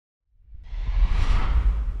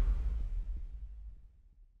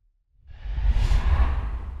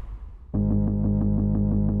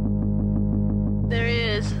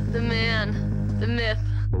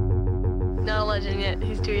sabotaging it.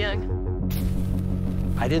 He's too young.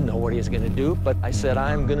 I didn't know what he was going to do, but I said,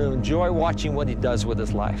 I'm going to enjoy watching what he does with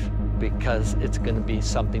his life because it's going to be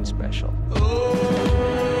something special.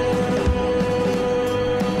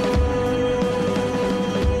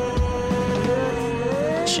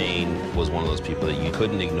 Shane was one of those people that you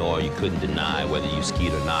couldn't ignore, you couldn't deny whether you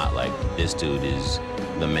skied or not. Like, this dude is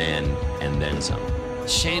the man and then some.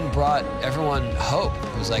 Shane brought everyone hope.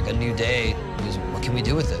 It was like a new day. It was, what can we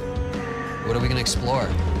do with it? What are we going to explore?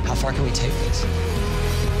 How far can we take this?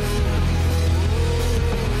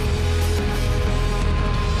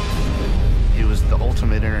 He was the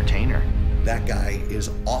ultimate entertainer. That guy is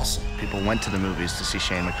awesome. People went to the movies to see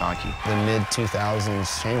Shane McConkey. The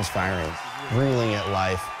mid-2000s, Shane was firing, reeling at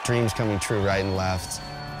life, dreams coming true right and left.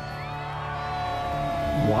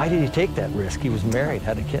 Why did he take that risk? He was married,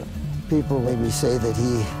 had a kid. People made me say that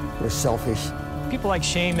he was selfish. People like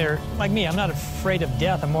Shane, they're like me. I'm not afraid of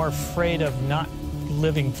death. I'm more afraid of not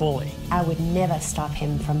living fully. I would never stop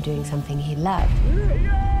him from doing something he loved.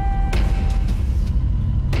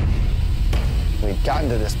 We'd gotten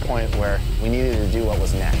to this point where we needed to do what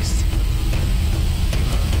was next.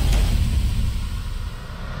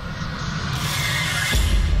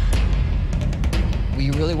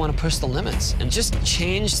 We really want to push the limits and just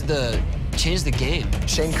change the game.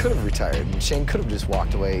 Shane could have retired, and Shane could have just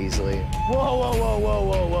walked away easily. Whoa, whoa, whoa, whoa,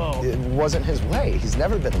 whoa, whoa. It wasn't his way. He's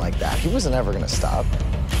never been like that. He wasn't ever going to stop.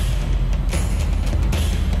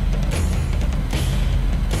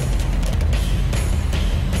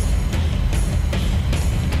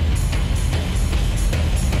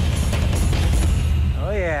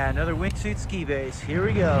 Oh yeah, another wingsuit ski base. Here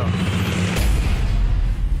we go.